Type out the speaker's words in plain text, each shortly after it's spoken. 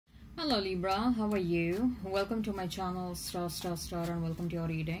Hello Libra, how are you? Welcome to my channel star and welcome to your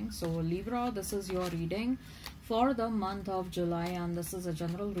reading. So Libra, this is your reading for the month of July, and this is a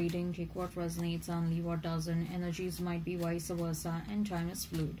general reading. Take what resonates and leave what doesn't. Energies might be vice versa and time is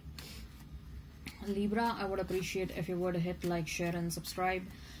fluid. Libra, I would appreciate if you would hit like, share and subscribe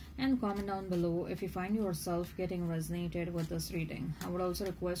and comment down below if you find yourself getting resonated with this reading. I would also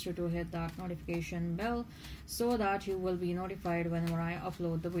request you to hit that notification bell so that you will be notified whenever I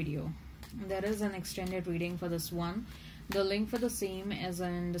upload the video. There is an extended reading for this one. The link for the same is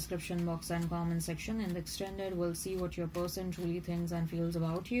in description box and comment section. In the extended, we'll see what your person truly thinks and feels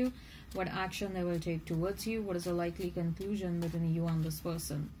about you, what action they will take towards you, what is the likely conclusion between you and this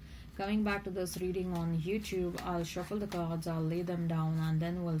person. Coming back to this reading on YouTube, I'll shuffle the cards, I'll lay them down, and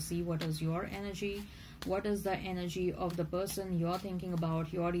then we'll see what is your energy, what is the energy of the person you're thinking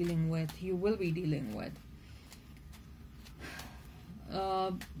about, you're dealing with, you will be dealing with.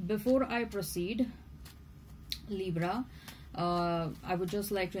 Before I proceed, Libra, I would just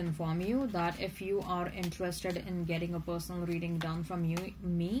like to inform you that if you are interested in getting a personal reading done from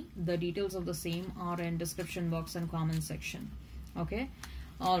me, the details of the same are in description box and comment section. Okay.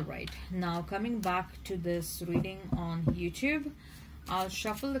 Alright, now coming back to this reading on YouTube, I'll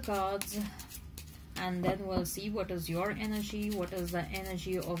shuffle the cards and then we'll see what is your energy, what is the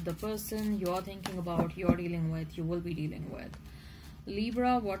energy of the person you're thinking about, you're dealing with, you will be dealing with.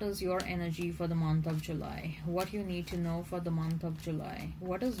 Libra, what is your energy for the month of July? What you need to know for the month of July?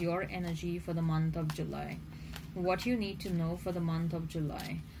 What is your energy for the month of July? What you need to know for the month of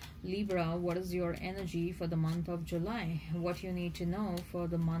July? Libra, what is your energy for the month of July? What you need to know for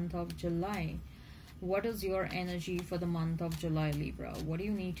the month of July? What is your energy for the month of July, Libra? What do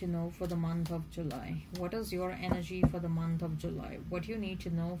you need to know for the month of July? What is your energy for the month of July? What you need to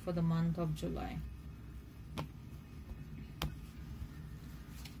know for the month of July?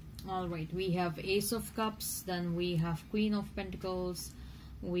 Alright, we have Ace of Cups, then we have Queen of Pentacles,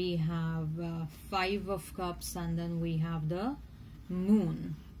 we have Five of Cups, and then we have the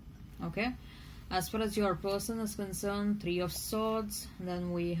Moon. Okay, as far as your person is concerned, Three of Swords,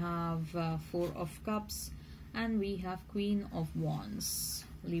 then we have Four of Cups, and we have Queen of Wands.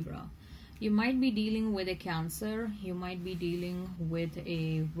 Libra, you might be dealing with a Cancer, you might be dealing with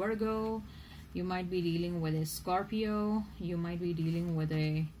a Virgo, you might be dealing with a Scorpio, you might be dealing with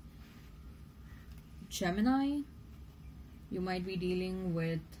a Gemini, you might be dealing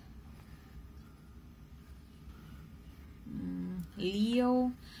with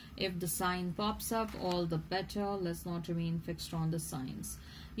Leo. If the sign pops up, all the better. Let's not remain fixed on the signs.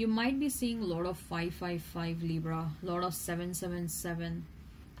 You might be seeing a lot of 555 Libra, a lot of 777,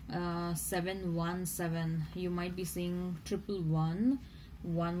 717. You might be seeing 111,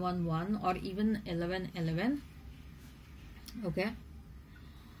 111, or even 1111. Okay.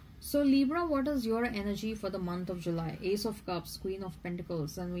 So Libra, what is your energy for the month of July? Ace of Cups, Queen of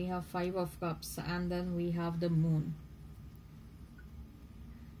Pentacles, and we have Five of Cups, and then we have the Moon.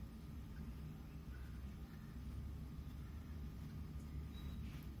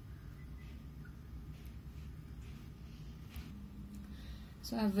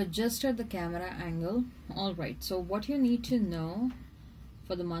 So I've adjusted the camera angle. Alright, so what you need to know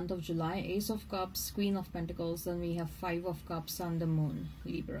for the month of July: Ace of Cups, Queen of Pentacles, then we have Five of Cups and the Moon,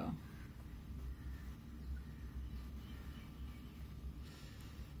 Libra.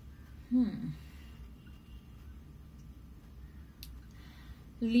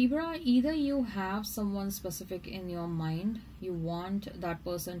 Libra, either you have someone specific in your mind, you want that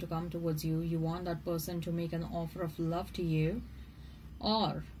person to come towards you, you want that person to make an offer of love to you,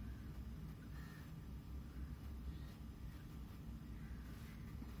 or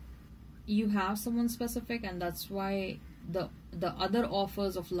you have someone specific and that's why the other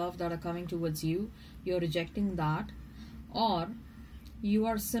offers of love that are coming towards you, you're rejecting that, or you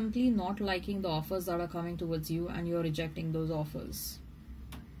are simply not liking the offers that are coming towards you and you're rejecting those offers.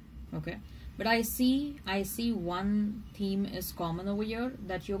 Okay, but I see one theme is common over here,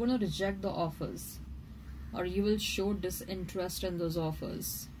 that you're going to reject the offers, or you will show disinterest in those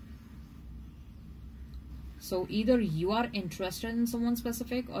offers. So either you are interested in someone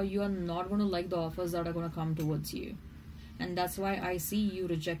specific, or you are not going to like the offers that are going to come towards you, and that's why I see you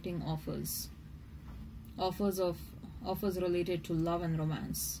rejecting offers related to love and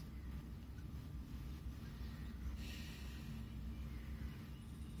romance.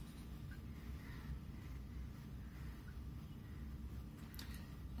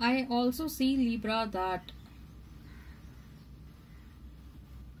 I also see, Libra, that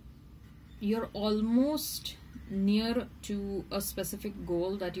you're almost near to a specific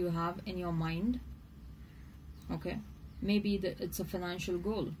goal that you have in your mind. Okay, Maybe it's a financial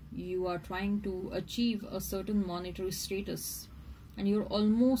goal. You are trying to achieve a certain monetary status and you're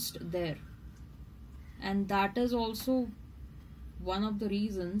almost there. And that is also one of the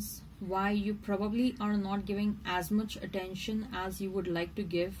reasons why you probably are not giving as much attention as you would like to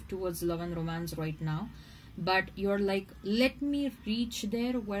give towards love and romance right now. But you're like, let me reach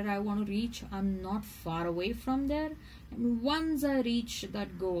there where I want to reach. I'm not far away from there. And once I reach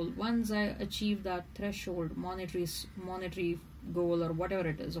that goal, once I achieve that threshold, monetary goal or whatever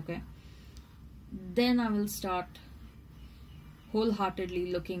it is, okay, then I will start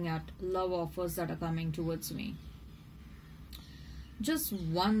wholeheartedly looking at love offers that are coming towards me. Just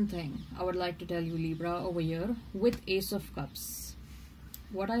one thing I would like to tell you, Libra, over here with Ace of Cups.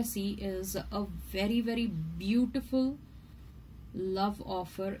 What I see is a very, very beautiful love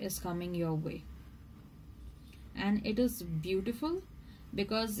offer is coming your way. And it is beautiful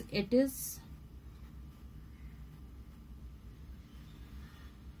because it is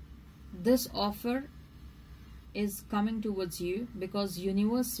this offer is coming towards you because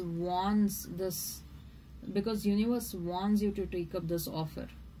universe wants this, because universe wants you to take up this offer.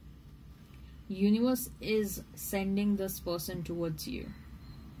 Universe is sending this person towards you.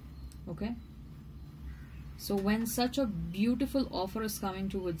 Okay, so when such a beautiful offer is coming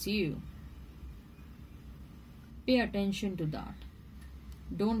towards you, pay attention to that.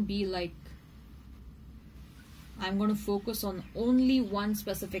 Don't be like, I'm going to focus on only one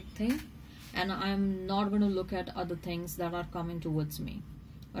specific thing and I'm not going to look at other things that are coming towards me,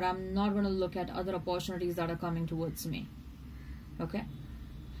 or I'm not going to look at other opportunities that are coming towards me. Okay,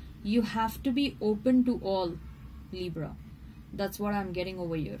 you have to be open to all, Libra. That's what I'm getting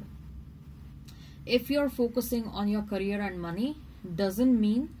over here. If you're focusing on your career and money, doesn't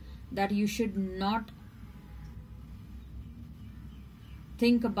mean that you should not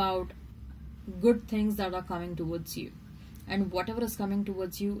think about good things that are coming towards you. And whatever is coming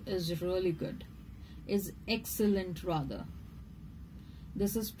towards you is really good, is excellent rather.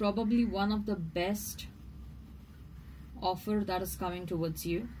 This is probably one of the best offer that is coming towards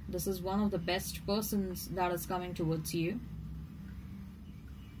you. This is one of the best persons that is coming towards you.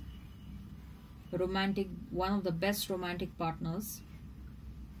 Romantic, one of the best romantic partners.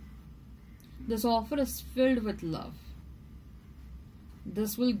 This offer is filled with love.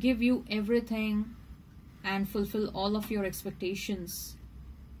 This will give you everything and fulfill all of your expectations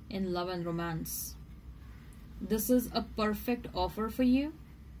in love and romance. This is a perfect offer for you.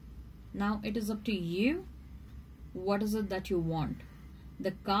 Now it is up to you. What is it that you want?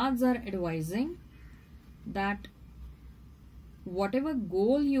 The cards are advising that whatever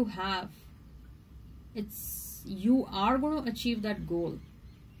goal you have, you are going to achieve that goal.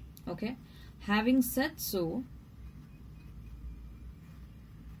 Okay, having said so,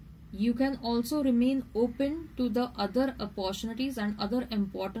 you can also remain open to the other opportunities and other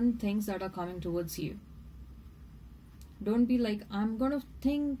important things that are coming towards you. Don't be like, I'm going to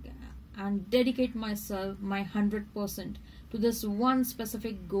think and dedicate myself, my 100% to this one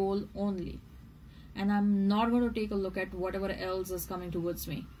specific goal only, and I'm not going to take a look at whatever else is coming towards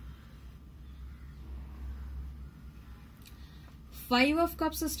me. Five of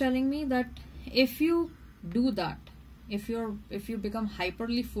Cups is telling me that if you do that, if you become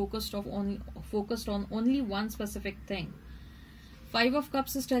hyperly focused on only one specific thing, Five of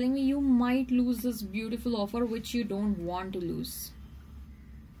Cups is telling me you might lose this beautiful offer which you don't want to lose.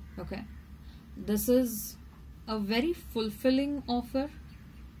 Okay, this is a very fulfilling offer,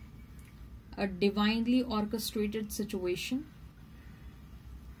 a divinely orchestrated situation.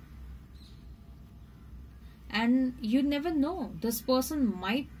 And you never know, this person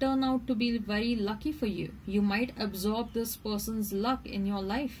might turn out to be very lucky for you. You might absorb this person's luck in your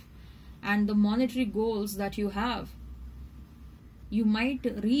life and the monetary goals that you have. You might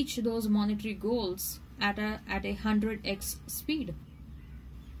reach those monetary goals at a 100x speed.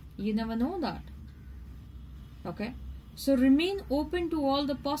 You never know that. Okay, so remain open to all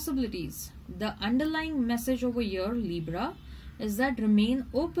the possibilities. The underlying message over here, Libra, is that remain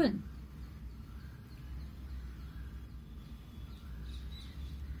open.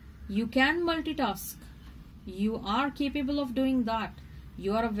 You can multitask. You are capable of doing that.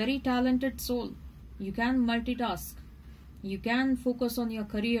 You are a very talented soul. You can multitask. You can focus on your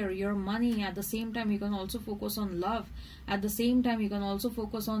career, your money. At the same time, you can also focus on love. At the same time, you can also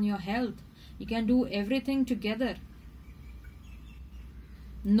focus on your health. You can do everything together.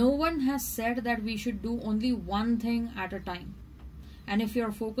 No one has said that we should do only one thing at a time. And if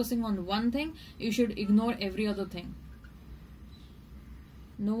you're focusing on one thing, you should ignore every other thing.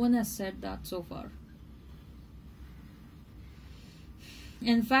 No one has said that so far.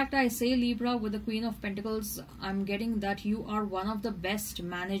 In fact, I say Libra with the Queen of Pentacles, I'm getting that you are one of the best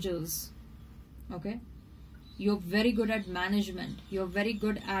managers. Okay, you're very good at management, you're very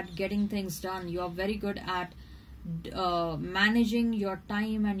good at getting things done, you're very good at managing your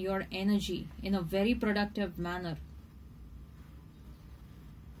time and your energy in a very productive manner.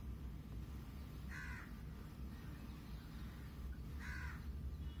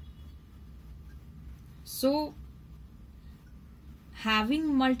 So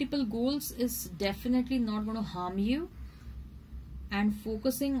having multiple goals is definitely not going to harm you, and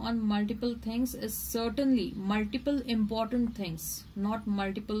focusing on multiple things is certainly multiple important things, not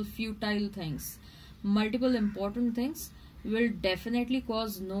multiple futile things. Multiple important things will definitely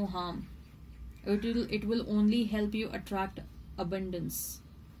cause no harm. It will only help you attract abundance.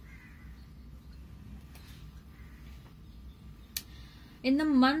 In the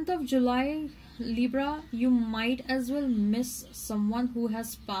month of July, Libra, you might as well miss someone who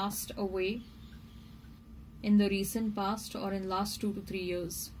has passed away in the recent past or in last 2 to 3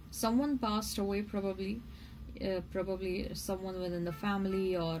 years. Someone passed away, probably someone within the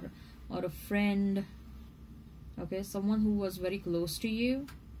family or a friend. Okay, someone who was very close to you.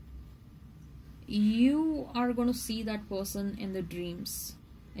 You are going to see that person in the dreams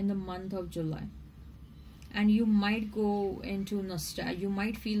in the month of July, and you might go into you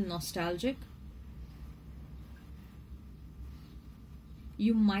might feel nostalgic.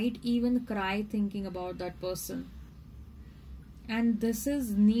 You might even cry thinking about that person. And this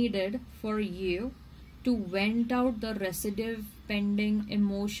is needed for you to vent out the residue pending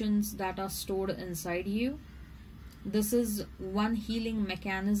emotions that are stored inside you. This is one healing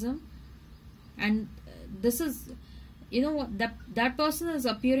mechanism. And this is, you know what, that person is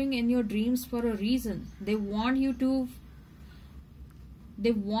appearing in your dreams for a reason. They want you to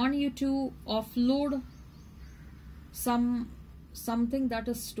offload something that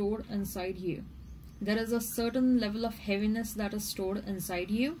is stored inside you. There is a certain level of heaviness that is stored inside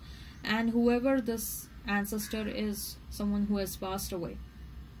you, and whoever this ancestor is, someone who has passed away,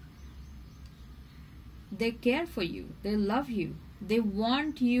 they care for you, they love you, they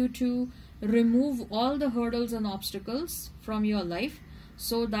want you to remove all the hurdles and obstacles from your life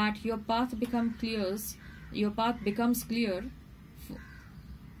so that your path becomes clear,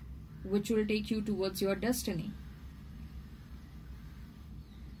 which will take you towards your destiny.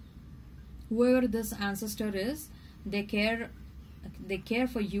 Whoever this ancestor is, they care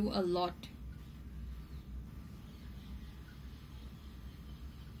for you a lot.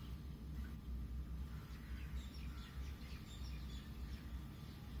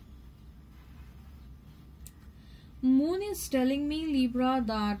 Moon is telling me, Libra,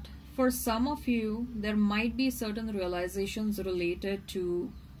 that for some of you there might be certain realizations related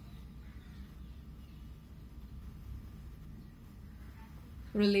to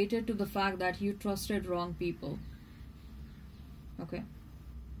the fact that you trusted wrong people. Okay,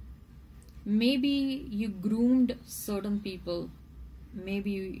 maybe you groomed certain people,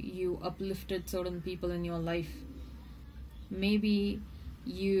 maybe you uplifted certain people in your life, maybe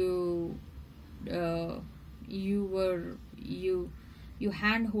you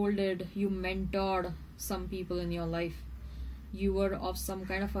hand-holded, you mentored some people in your life. You were of some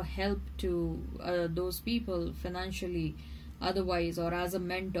kind of a help to those people financially, otherwise, or as a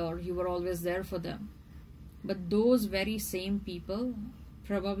mentor. You were always there for them. But those very same people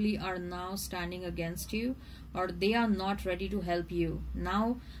probably are now standing against you, or they are not ready to help you.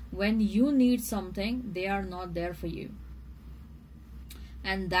 Now, when you need something, they are not there for you.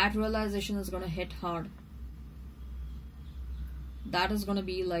 And that realization is going to hit hard. That is going to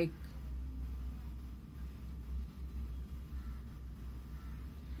be like,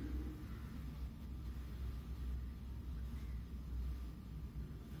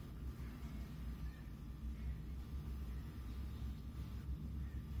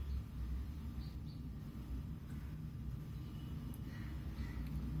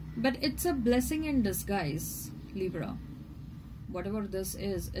 but it's a blessing in disguise, Libra. Whatever this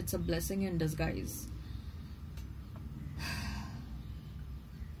is, it's a blessing in disguise.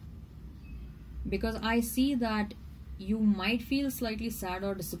 Because I see that you might feel slightly sad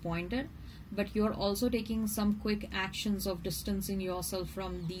or disappointed, but you're also taking some quick actions of distancing yourself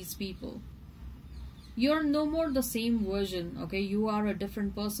from these people. You're no more the same version, okay? You are a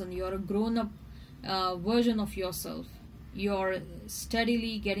different person. You're a grown-up version of yourself. You're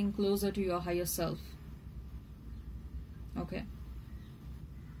steadily getting closer to your higher self. Okay?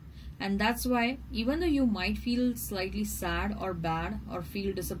 And that's why, even though you might feel slightly sad or bad or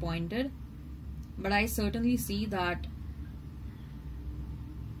feel disappointed, but I certainly see that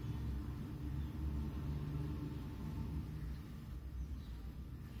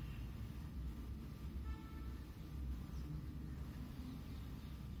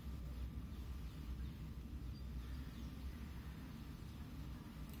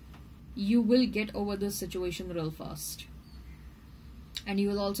you will get over this situation real fast. And you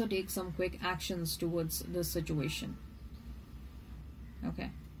will also take some quick actions towards this situation.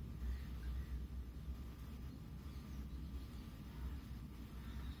 Okay.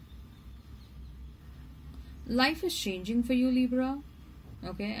 Life is changing for you, Libra.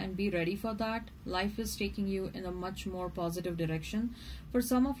 Okay, and be ready for that. Life is taking you in a much more positive direction. For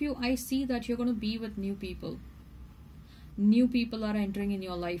some of you, I see that you're going to be with new people. New people are entering in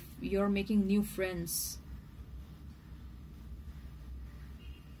your life. You're making new friends.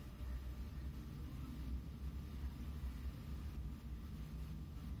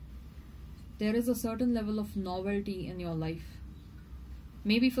 There is a certain level of novelty in your life.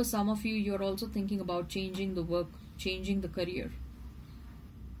 Maybe for some of you, you're also thinking about changing the work, changing the career.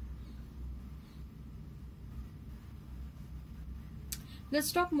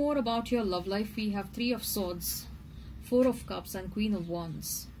 Let's talk more about your love life. We have 3 of Swords, 4 of Cups, and Queen of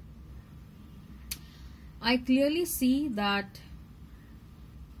Wands. I clearly see that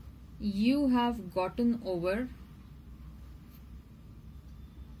you have gotten over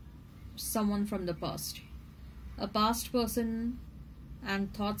someone from the past. A past person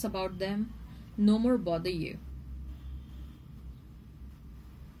and thoughts about them no more bother you.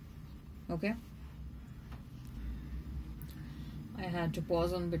 Okay? I had to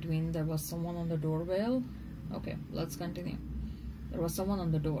pause on between. There was someone on the doorbell. Okay, let's continue. There was someone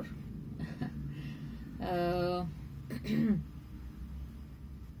on the door.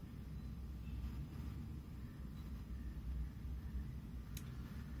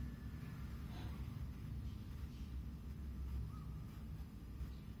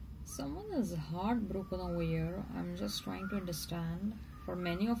 Someone is heartbroken over here. I'm just trying to understand. For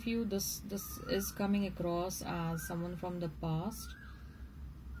many of you, this is coming across as someone from the past,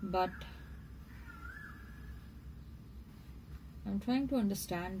 but I'm trying to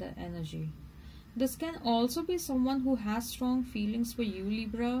understand the energy. This can also be someone who has strong feelings for you,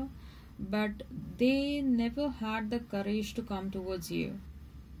 Libra, but they never had the courage to come towards you.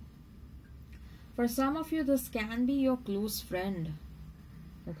 For some of you, this can be your close friend.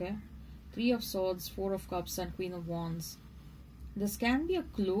 Okay? 3 of Swords, 4 of Cups, and Queen of Wands. This can be a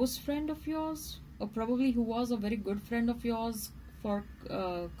close friend of yours, or probably who was a very good friend of yours for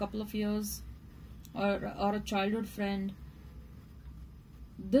a couple of years, or a childhood friend.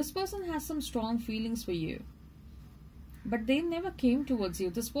 This person has some strong feelings for you, but they never came towards you.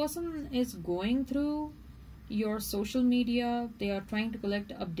 This person is going through your social media. They are trying to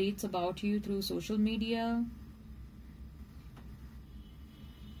collect updates about you through social media.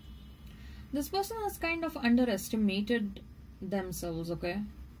 This person has kind of underestimated themselves, okay?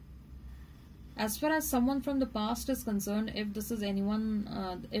 As far as someone from the past is concerned, if this is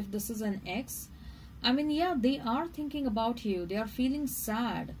anyone, if this is an ex, I mean, yeah, they are thinking about you. They are feeling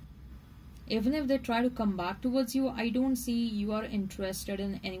sad. Even if they try to come back towards you, I don't see you are interested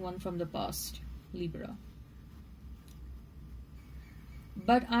in anyone from the past, Libra.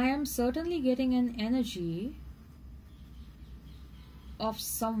 But I am certainly getting an energy of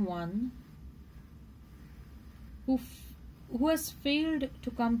someone who has failed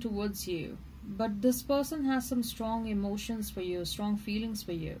to come towards you, but this person has some strong emotions for you, strong feelings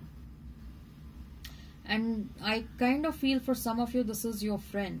for you. And I kind of feel for some of you, this is your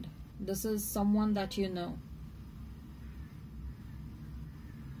friend. This is someone that you know.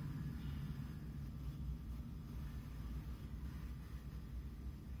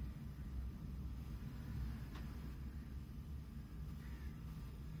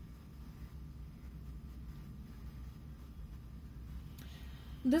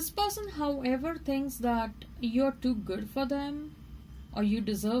 This person, however, thinks that you're too good for them, or you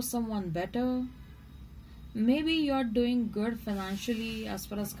deserve someone better. Maybe you're doing good financially as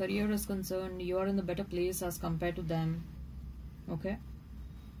far as career is concerned. You're in a better place as compared to them. Okay?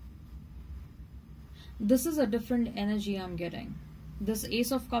 This is a different energy I'm getting. This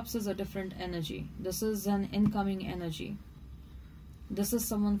Ace of Cups is a different energy. This is an incoming energy. This is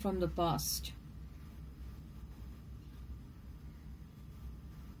someone from the past.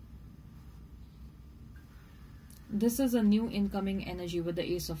 This is a new incoming energy with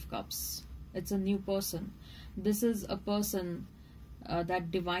the Ace of Cups. It's a new person. This is a person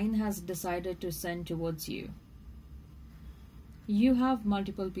that Divine has decided to send towards you. You have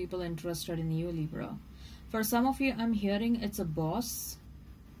multiple people interested in you, Libra. For some of you, I'm hearing it's a boss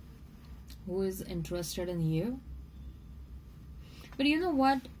who is interested in you. But you know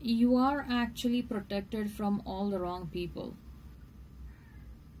what? You are actually protected from all the wrong people.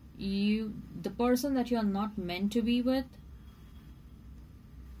 The person that you are not meant to be with,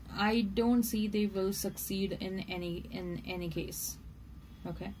 I don't see they will succeed in any case.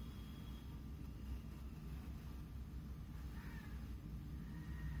 Okay?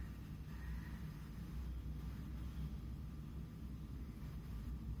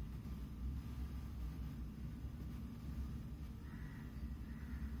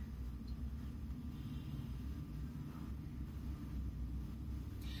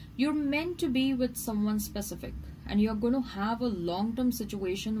 You're meant to be with someone specific, and you're going to have a long-term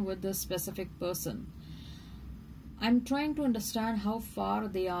situation with this specific person. I'm trying to understand how far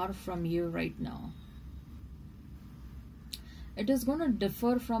they are from you right now. It is going to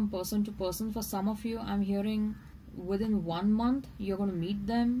differ from person to person. For some of you, I'm hearing within 1 month you're going to meet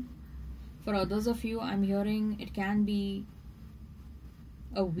them. For others of you, I'm hearing it can be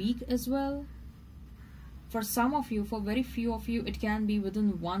a week as well. For some of you, for very few of you, it can be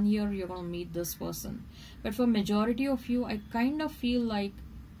within 1 year you're going to meet this person. But for majority of you, I kind of feel like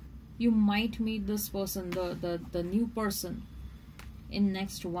you might meet this person, the new person, in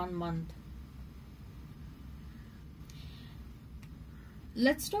next 1 month.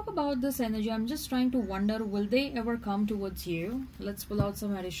 Let's talk about this energy. I'm just trying to wonder, will they ever come towards you? Let's pull out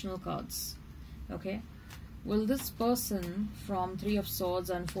some additional cards. Okay. Will this person from 3 of Swords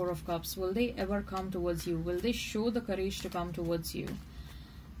and 4 of Cups, will they ever come towards you? Will they show the courage to come towards you?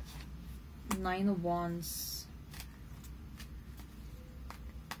 9 of Wands.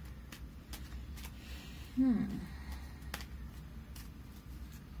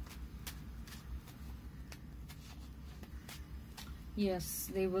 Yes,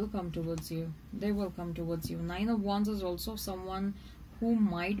 they will come towards you. They will come towards you. 9 of Wands is also someone who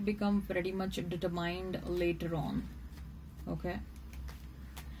might become pretty much determined later on. Okay.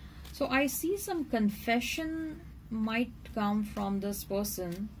 So I see some confession might come from this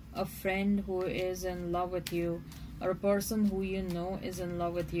person, a friend who is in love with you, or a person who you know is in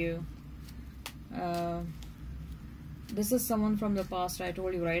love with you. This is someone from the past, I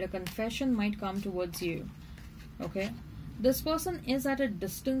told you, right? A confession might come towards you. Okay. This person is at a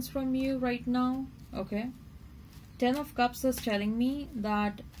distance from you right now. Okay. 10 of Cups is telling me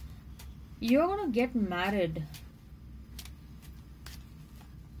that you're going to get married.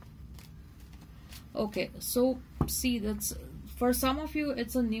 Okay, so see, that's for some of you,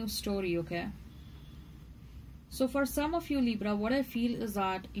 it's a new story, okay? So for some of you, Libra, what I feel is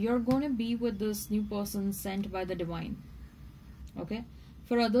that you're going to be with this new person sent by the divine. Okay?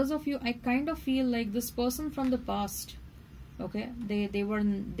 For others of you, I kind of feel like this person from the past, okay, they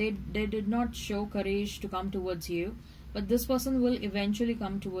did not show courage to come towards you, but this person will eventually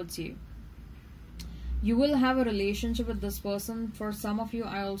come towards you. You will have a relationship with this person. For some of you,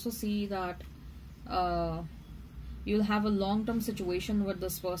 I also see that you'll have a long-term situation with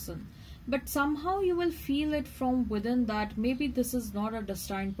this person, but somehow you will feel it from within that maybe this is not a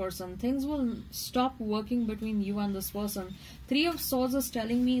destined person. Things will stop working between you and this person. 3 of Swords is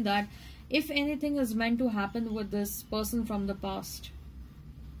telling me that if anything is meant to happen with this person from the past,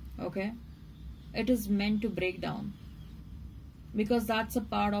 okay, it is meant to break down, because that's a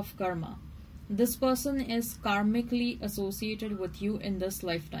part of karma. This person is karmically associated with you in this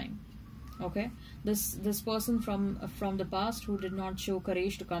lifetime. Okay, this person from the past who did not show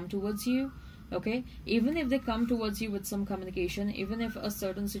courage to come towards you, okay, even if they come towards you with some communication, even if a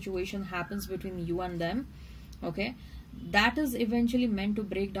certain situation happens between you and them, okay, that is eventually meant to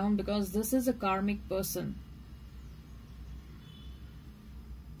break down, because this is a karmic person.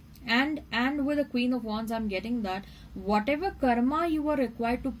 And with the Queen of Wands, I'm getting that whatever karma you are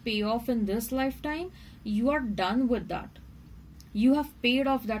required to pay off in this lifetime, you are done with that. You have paid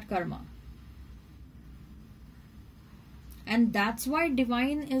off that karma. And that's why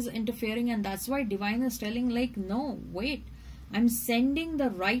divine is interfering, and that's why divine is telling, like, no, wait, I'm sending the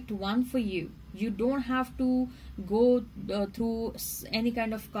right one for you. You don't have to go through any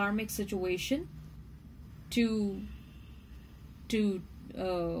kind of karmic situation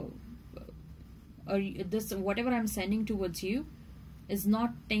this whatever I'm sending towards you is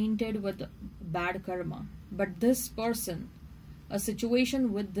not tainted with bad karma. But this person, a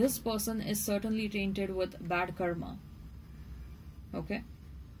situation with this person is certainly tainted with bad karma. Okay?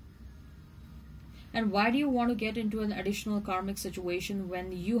 And why do you want to get into an additional karmic situation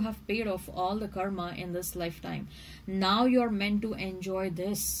when you have paid off all the karma in this lifetime? Now you're meant to enjoy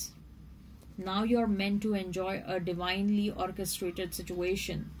this. Now you're meant to enjoy a divinely orchestrated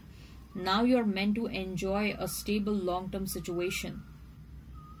situation. Now you're meant to enjoy a stable long-term situation.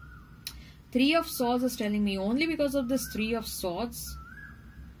 3 of Swords is telling me only because of this 3 of Swords,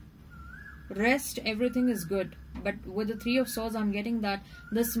 rest, everything is good. But with the 3 of Swords, I'm getting that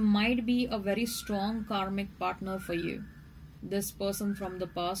this might be a very strong karmic partner for you. This person from the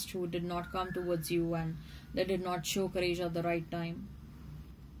past who did not come towards you and they did not show courage at the right time.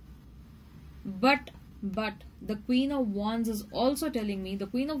 But the Queen of Wands is also telling me, the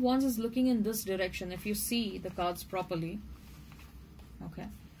Queen of Wands is looking in this direction. If you see the cards properly, okay.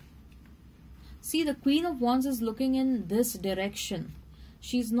 See, the Queen of Wands is looking in this direction.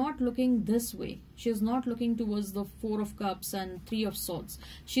 She's not looking this way. She's not looking towards the Four of Cups and Three of Swords.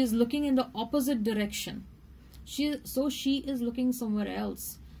 She's looking in the opposite direction. So she is looking somewhere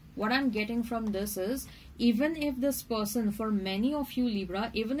else. What I'm getting from this is, even if this person, for many of you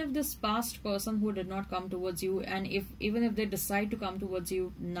Libra, even if this past person who did not come towards you, and even if they decide to come towards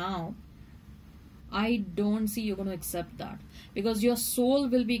you now, I don't see you're going to accept that, because your soul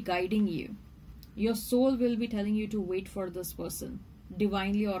will be guiding you. Your soul will be telling you to wait for this person.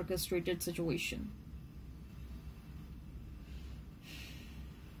 Divinely orchestrated situation.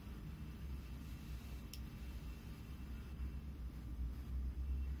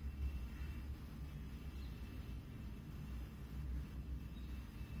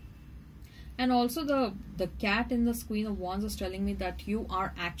 And also the cat in the Queen of Wands is telling me that you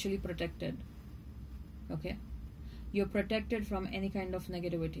are actually protected. Okay? You're protected from any kind of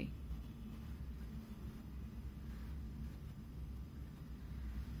negativity.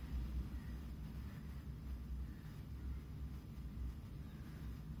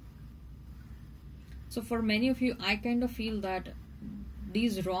 So for many of you, I kind of feel that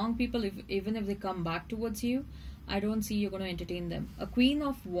these wrong people, even if they come back towards you, I don't see you're going to entertain them. A Queen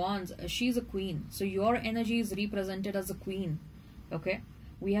of Wands, she's a queen. So your energy is represented as a queen. Okay?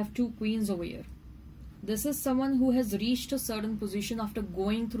 We have two queens over here. This is someone who has reached a certain position after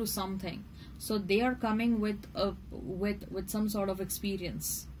going through something. So they are coming with some sort of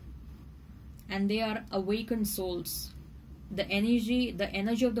experience. And they are awakened souls. The energy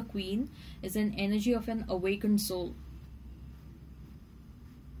of the Queen is an energy of an awakened soul.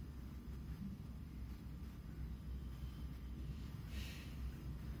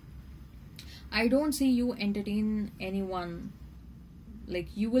 I don't see you entertain anyone. Like,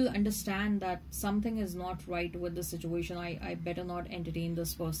 you will understand that something is not right with the situation. I better not entertain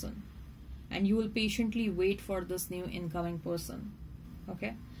this person. And you will patiently wait for this new incoming person.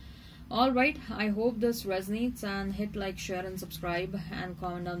 Okay? Alright, I hope this resonates, and hit like, share and subscribe and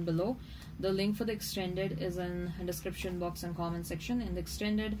comment down below. The link for the extended is in the description box and comment section. In the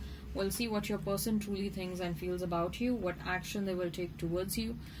extended, we'll see what your person truly thinks and feels about you, what action they will take towards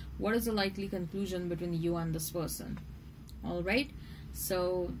you, what is the likely conclusion between you and this person. Alright,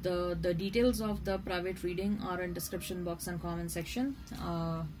 so the details of the private reading are in description box and comment section.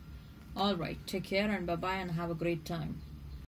 Alright, take care and bye-bye and have a great time.